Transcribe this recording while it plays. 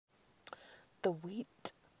The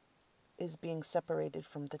wheat is being separated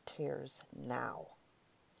from the tares now.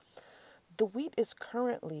 The wheat is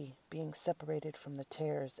currently being separated from the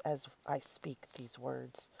tares as I speak these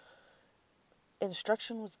words.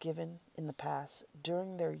 Instruction was given in the past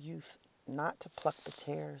during their youth not to pluck the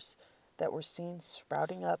tares that were seen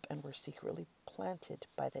sprouting up and were secretly planted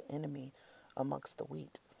by the enemy amongst the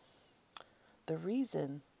wheat. The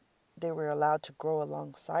reason they were allowed to grow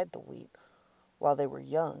alongside the wheat while they were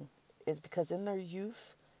young is because in their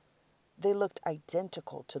youth they looked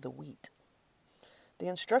identical to the wheat. The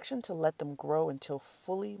instruction to let them grow until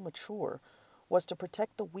fully mature was to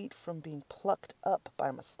protect the wheat from being plucked up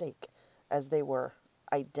by mistake, as they were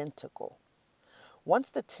identical. Once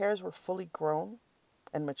the tares were fully grown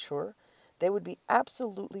and mature, they would be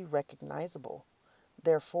absolutely recognizable.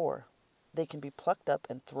 Therefore, they can be plucked up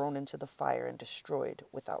and thrown into the fire and destroyed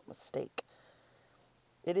without mistake.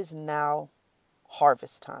 It is now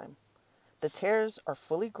harvest time. The tares are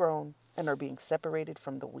fully grown and are being separated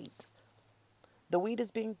from the wheat. The wheat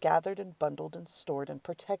is being gathered and bundled and stored and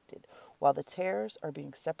protected, while the tares are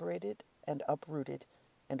being separated and uprooted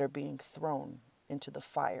and are being thrown into the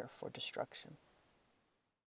fire for destruction.